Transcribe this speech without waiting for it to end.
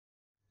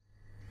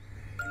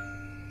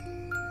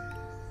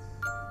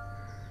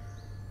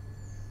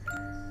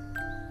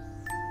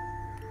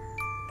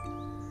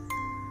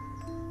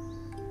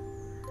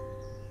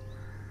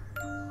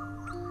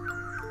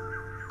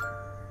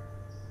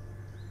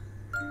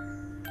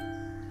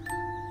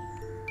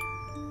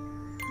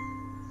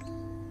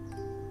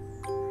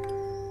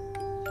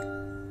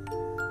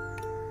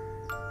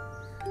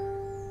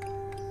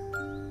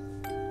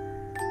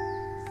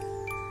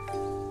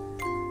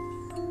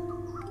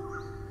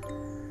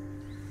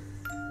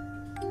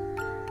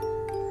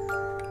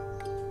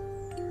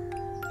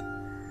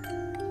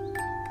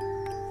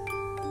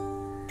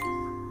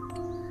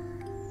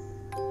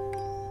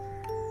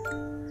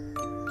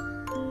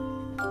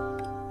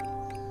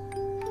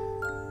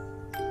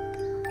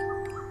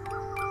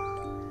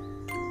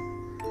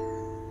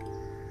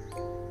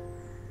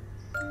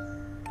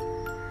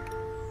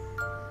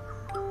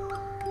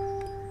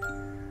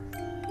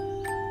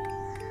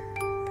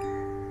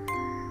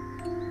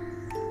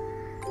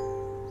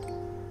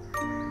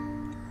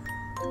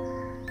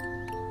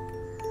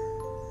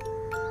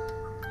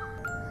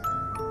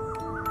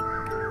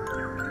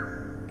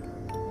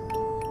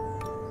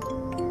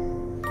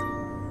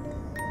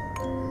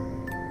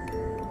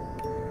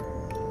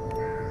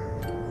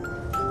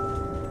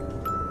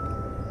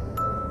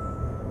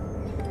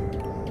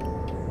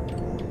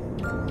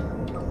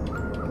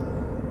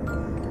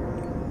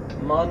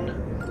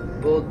Man,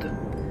 Buddh,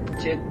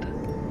 Chit,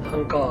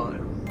 Hankar.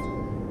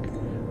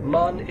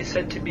 Man is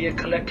said to be a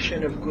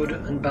collection of good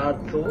and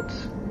bad thoughts.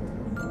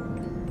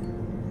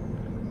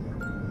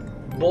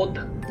 Buddh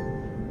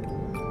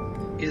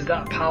is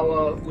that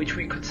power which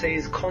we could say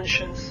is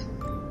conscience,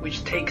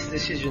 which takes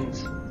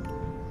decisions.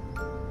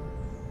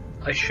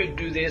 I should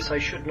do this, I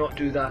should not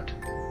do that.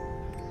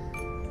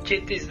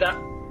 Chit is that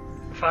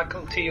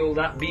faculty or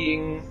that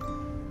being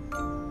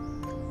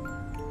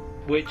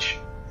which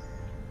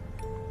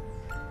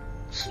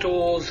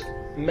stores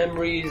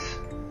memories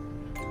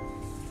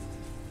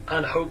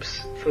and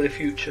hopes for the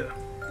future.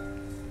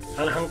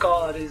 And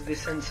Hankar is the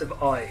sense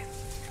of I.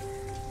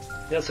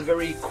 That's a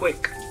very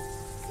quick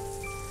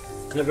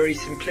and a very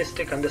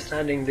simplistic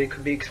understanding. They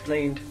could be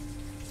explained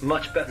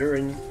much better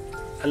in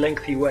a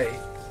lengthy way.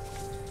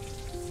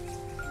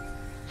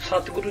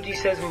 Satguru Ji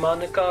says,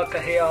 Man ka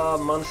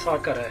kahya mansa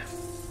kare.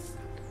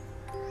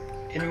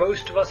 In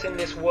most of us in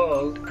this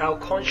world, our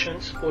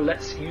conscience, or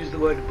let's use the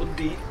word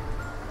buddhi,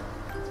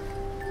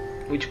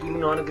 which Guru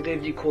Nanak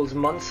Dev Ji calls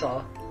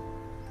mansa,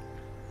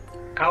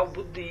 our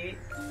buddhi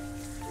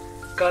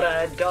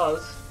kare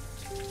does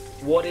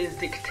what is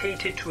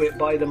dictated to it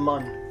by the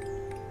man,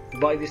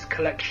 by this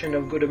collection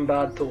of good and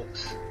bad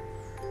thoughts.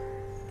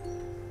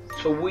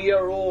 So we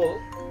are all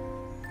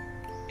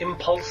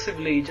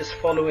impulsively just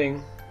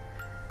following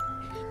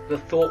the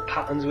thought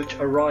patterns which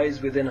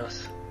arise within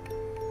us.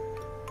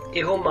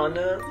 Iho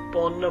mana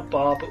ponna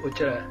paap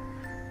uchra.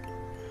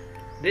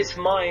 This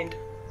mind,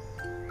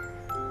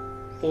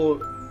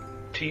 or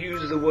to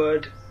use the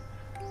word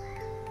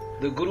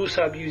the Guru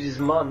Sahib uses,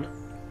 man.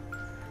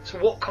 So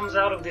what comes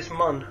out of this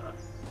man?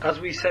 As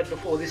we said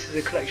before, this is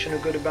a collection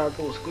of good and bad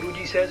thoughts.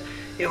 Guruji says,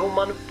 Iho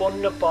man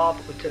ponna paap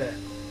uchra.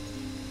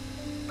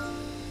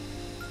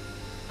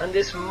 And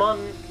this man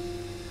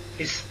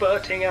is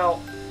spurting out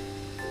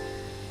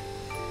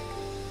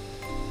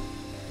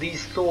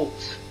these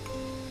thoughts,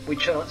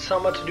 which are,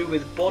 some are to do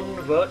with bon,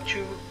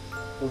 virtue,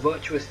 or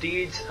virtuous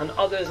deeds, and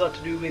others are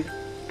to do with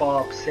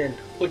paap, sin.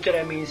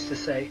 Uchra means to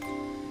say.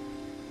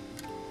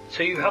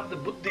 So you have the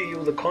buddhi,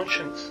 or the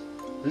conscience,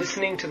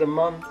 listening to the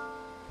man,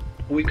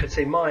 or we could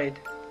say mind,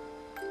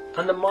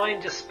 and the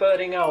mind just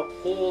spurting out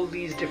all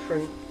these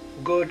different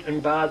good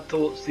and bad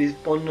thoughts, these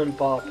bon and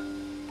paap,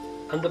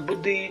 and the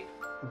buddhi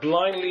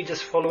blindly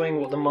just following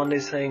what the man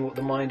is saying, what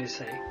the mind is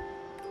saying.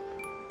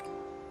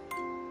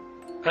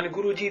 And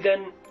Guruji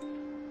then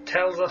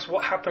tells us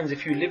what happens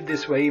if you live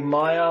this way.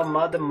 Maya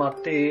mad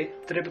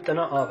mate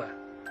triptana ava.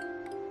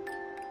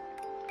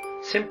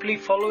 Simply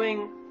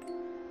following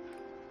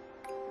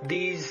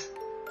these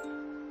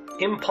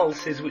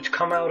impulses which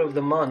come out of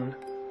the man.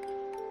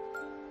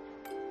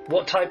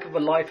 What type of a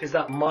life is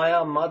that?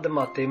 Maya mad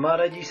mate.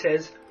 Maharaji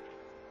says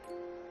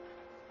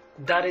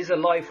that is a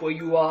life where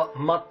you are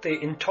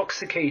mate,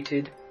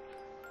 intoxicated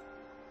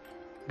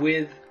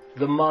with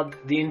the mad,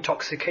 the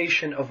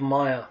intoxication of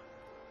Maya,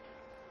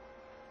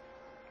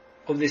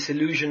 of this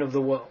illusion of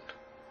the world.